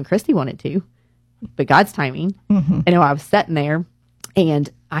counseling, not when Christy wanted to, but God's timing. Mm-hmm. And I was sitting there, and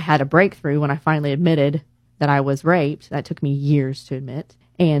I had a breakthrough when I finally admitted that I was raped. That took me years to admit.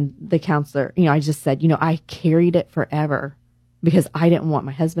 And the counselor, I just said, I carried it forever because I didn't want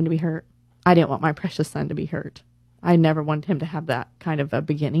my husband to be hurt. I didn't want my precious son to be hurt. I never wanted him to have that kind of a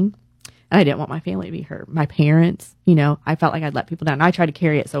beginning. And I didn't want my family to be hurt. My parents, I felt like I'd let people down. And I tried to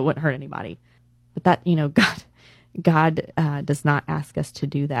carry it so it wouldn't hurt anybody. But that, God does not ask us to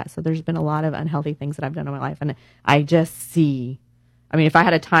do that. So there's been a lot of unhealthy things that I've done in my life. And I just see, if I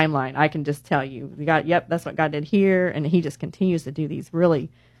had a timeline, I can just tell you, yep, that's what God did here. And he just continues to do these really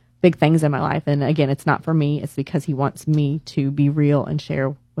big things in my life. And again, it's not for me. It's because he wants me to be real and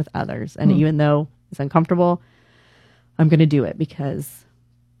share with others. And even though it's uncomfortable, I'm going to do it because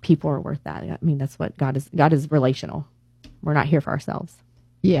people are worth that. That's what God is. God is relational. We're not here for ourselves.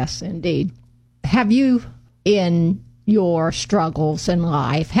 Yes, indeed. Have you, in your struggles in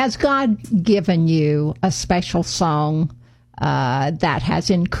life, has God given you a special song that has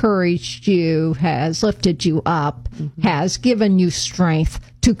encouraged you, has lifted you up, has given you strength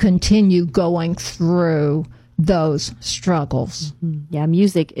to continue going through those struggles? Yeah,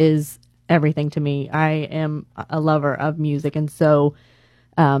 music is everything to me. I am a lover of music. And so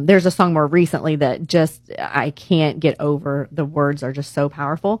there's a song more recently that just, I can't get over. The words are just so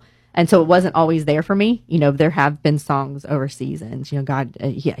powerful. And so it wasn't always there for me. There have been songs over seasons. God,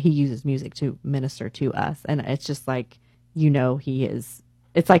 he uses music to minister to us. And it's just like, he is,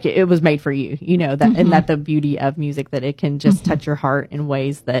 it's like it was made for you, that, and that the beauty of music, that it can just touch your heart in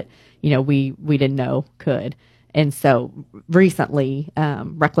ways that, we didn't know could. And so recently,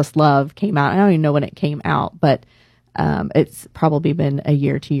 Reckless Love came out. I don't even know when it came out, but it's probably been a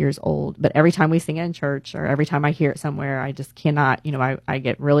year, 2 years old. But every time we sing it in church, or every time I hear it somewhere, I just cannot, I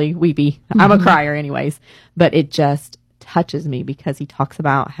get really weepy. I'm a crier anyways, but it just touches me because he talks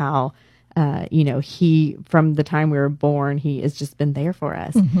about how, he, from the time we were born, he has just been there for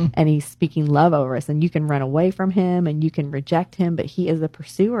us, and he's speaking love over us, and you can run away from him and you can reject him, but he is the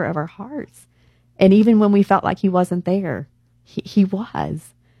pursuer of our hearts. And even when we felt like he wasn't there, he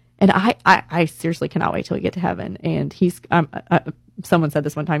was. And I seriously cannot wait till we get to heaven. And someone said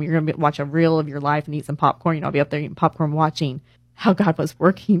this one time, you're going to watch a reel of your life and eat some popcorn. I'll be up there eating popcorn, watching how God was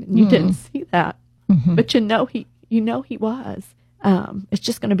working. And you didn't see that, but he was. It's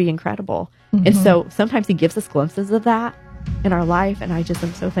just going to be incredible. And so sometimes he gives us glimpses of that in our life. And I just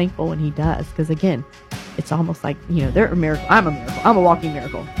am so thankful when he does. Because again, it's almost like, they're a miracle. I'm a miracle. I'm a walking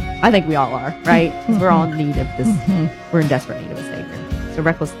miracle. I think we all are, right? Because we're all in need of this. We're in desperate need of a Savior. So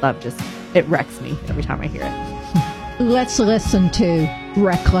Reckless Love it wrecks me every time I hear it. Let's listen to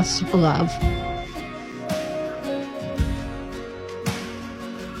Reckless Love.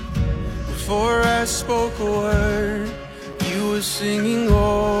 Before I spoke a word, you were singing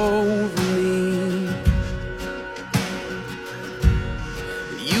over me.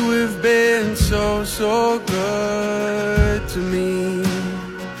 You have been so, so good to me.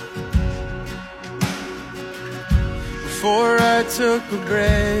 Before I took a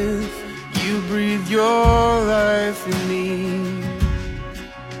breath, you breathed your life in me.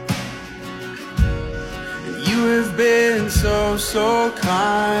 And you have been so, so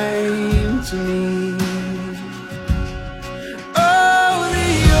kind to me. Oh,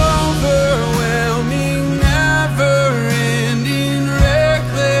 the overwhelming, never-ending,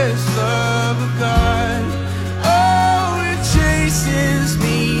 reckless love of God. Oh, it chases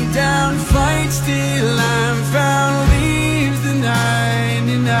me down, fights till I'm found.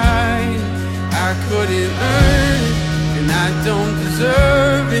 I couldn't earn it, and I don't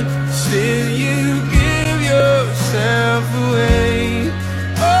deserve it. Still, you give yourself away.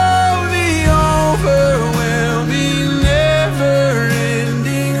 Oh, the overwhelming,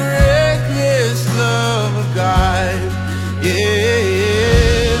 never-ending, reckless love of God. Yeah.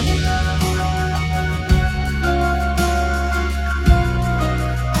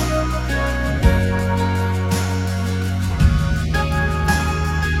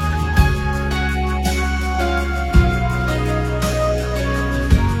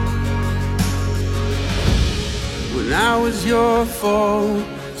 I was your fault,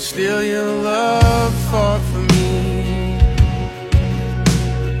 still your love fought for me.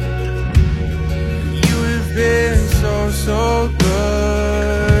 so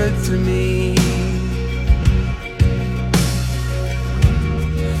good to me.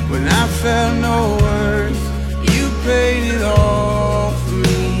 When I felt no worth, you paid it all for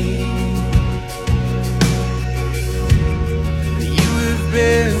me. You have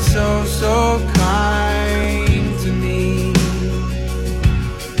been so, so kind to me.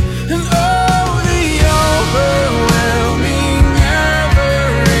 And oh, the overwhelming,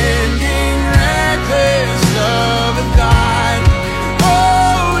 never-ending, reckless love of God.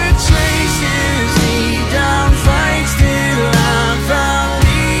 Oh, it chases me down, fights till I'm found,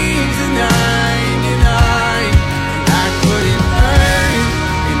 leaves the 99. And I couldn't earn it,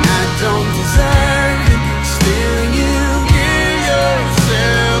 and I don't deserve it. Still, you give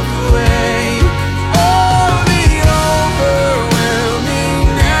yourself away. Oh, the overwhelming,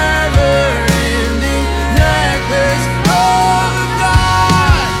 never-ending, reckless love of God.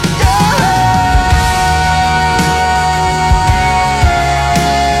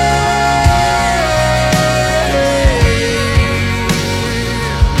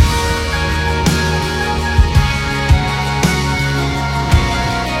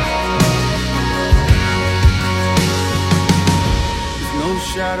 There's no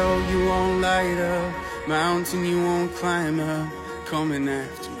shadow you won't light up, mountain you won't climb up, coming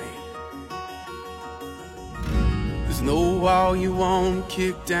after me. There's no wall you won't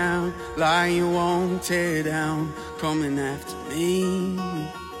kick down, lie you won't tear down, coming after me.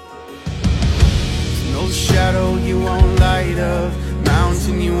 There's no shadow you won't light up,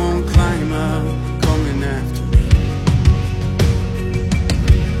 mountain you won't climb up, coming after me.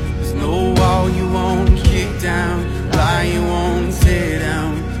 There's no wall you won't kick down, lie you won't tear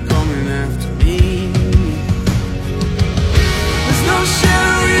down, coming after me. There's no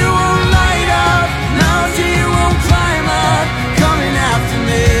shadow you won't light up, mountain you won't climb up, coming after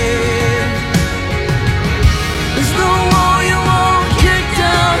me. There's no wall you won't kick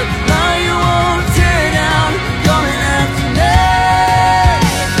down, lie you won't tear down, coming after me.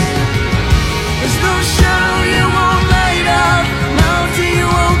 There's no shadow you won't light up, mountain you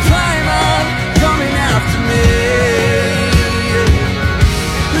won't climb up, coming after me.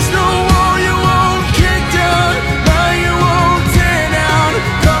 There's no wall you won't kick down, lie you won't tear down,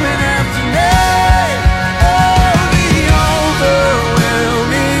 coming after me. Oh, the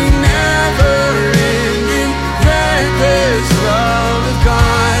overwhelming, never-ending, reckless love of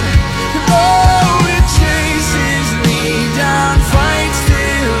God. Oh, it chases me down, fights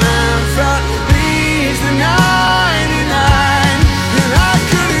till I'm found, leaves the 99. And I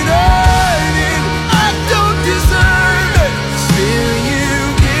couldn't earn it, I don't deserve it. Still, you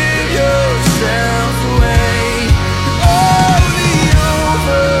give yourself away. Oh, the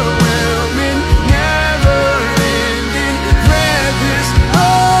overwhelming, never-ending, reckless love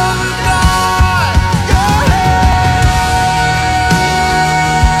of God.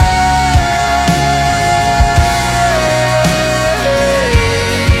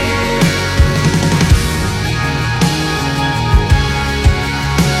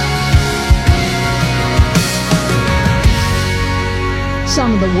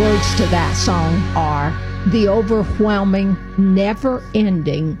 Some of the words to that song are the overwhelming,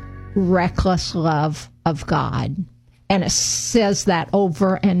 never-ending, reckless love of God. And it says that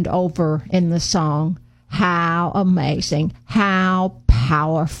over and over in the song. How amazing, how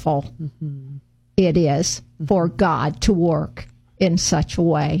powerful it is for God to work in such a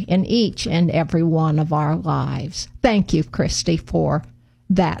way in each and every one of our lives. Thank you, Christy, for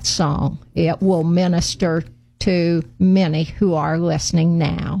that song. It will minister to many who are listening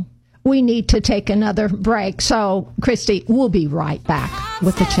now. We need to take another break, so Christy, we'll be right back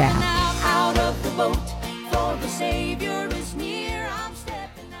with the chat. Out of the boat, for the Savior is near. I'm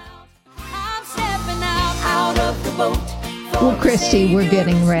stepping out. I'm stepping out of the boat. Well, Christy, we're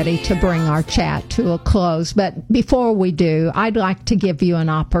getting ready to bring our chat to a close, but before we do, I'd like to give you an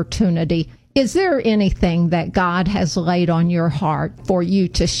opportunity. Is there anything that God has laid on your heart for you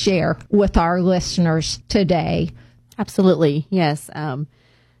to share with our listeners today? Absolutely. Yes.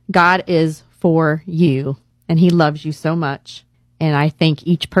 God is for you and he loves you so much. And I think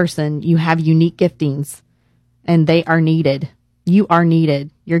each person, you have unique giftings and they are needed. You are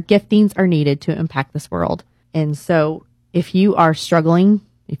needed. Your giftings are needed to impact this world. And so if you are struggling,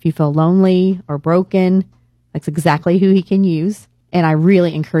 if you feel lonely or broken, that's exactly who he can use. And I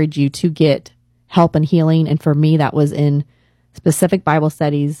really encourage you to get help and healing. And for me, that was in specific Bible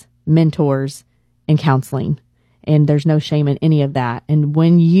studies, mentors, and counseling. And there's no shame in any of that. And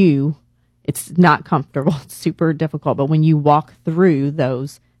when it's not comfortable, it's super difficult, but when you walk through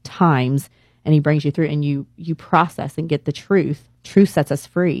those times and he brings you through and you process and get the truth sets us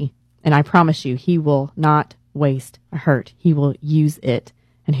free. And I promise you, he will not waste a hurt. He will use it.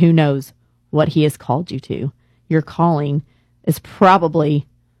 And who knows what he has called you to. Your calling is probably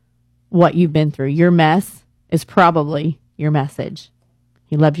what you've been through. Your mess is probably your message.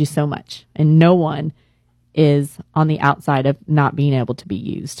 He loves you so much. And no one is on the outside of not being able to be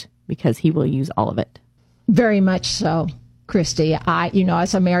used, because he will use all of it. Very much so, Christy.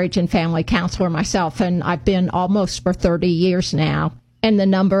 As a marriage and family counselor myself, and I've been almost for 30 years now, and the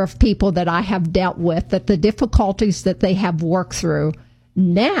number of people that I have dealt with, that the difficulties that they have worked through,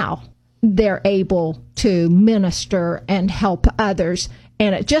 now they're able to minister and help others.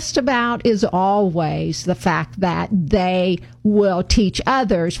 And it just about is always the fact that they will teach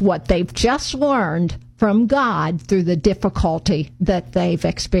others what they've just learned from God through the difficulty that they've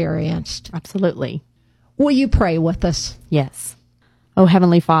experienced. Absolutely. Will you pray with us? Yes. Oh,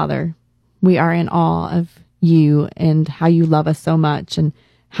 Heavenly Father, we are in awe of you and how you love us so much, and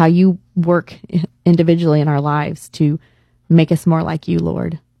how you work individually in our lives to make us more like you,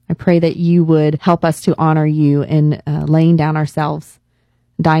 Lord. I pray that you would help us to honor you in laying down ourselves,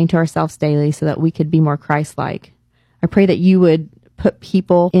 dying to ourselves daily so that we could be more Christ-like. I pray that you would put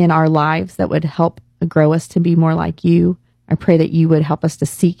people in our lives that would help grow us to be more like you. I pray that you would help us to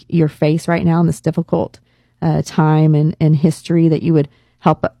seek your face right now in this difficult time and history, that you would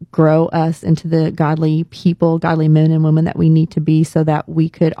help grow us into the godly people, godly men and women that we need to be, so that we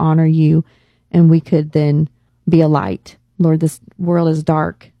could honor you and we could then be a light. Lord, this world is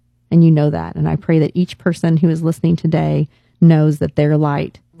dark, and you know that. And I pray that each person who is listening today knows that their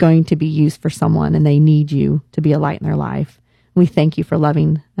light is going to be used for someone, and they need you to be a light in their life. We thank you for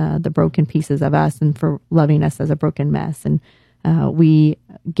loving the broken pieces of us, and for loving us as a broken mess. And we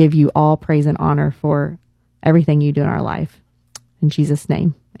give you all praise and honor for everything you do in our life. In Jesus'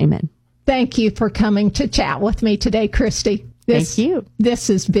 name, amen. Thank you for coming to chat with me today, Christy. Thank you. This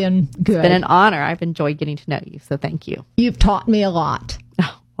has been good. It's been an honor. I've enjoyed getting to know you, so thank you. You've taught me a lot.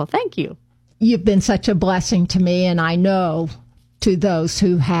 Oh, well, thank you. You've been such a blessing to me, and I know to those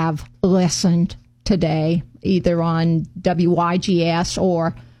who have listened today, either on WYGS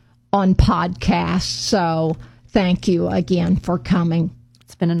or on podcasts. So thank you again for coming.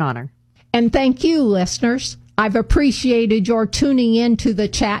 It's been an honor. And thank you, listeners. I've appreciated your tuning in to the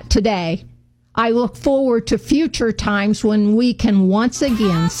chat today. I look forward to future times when we can once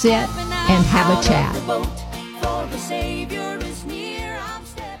again sit and have a chat.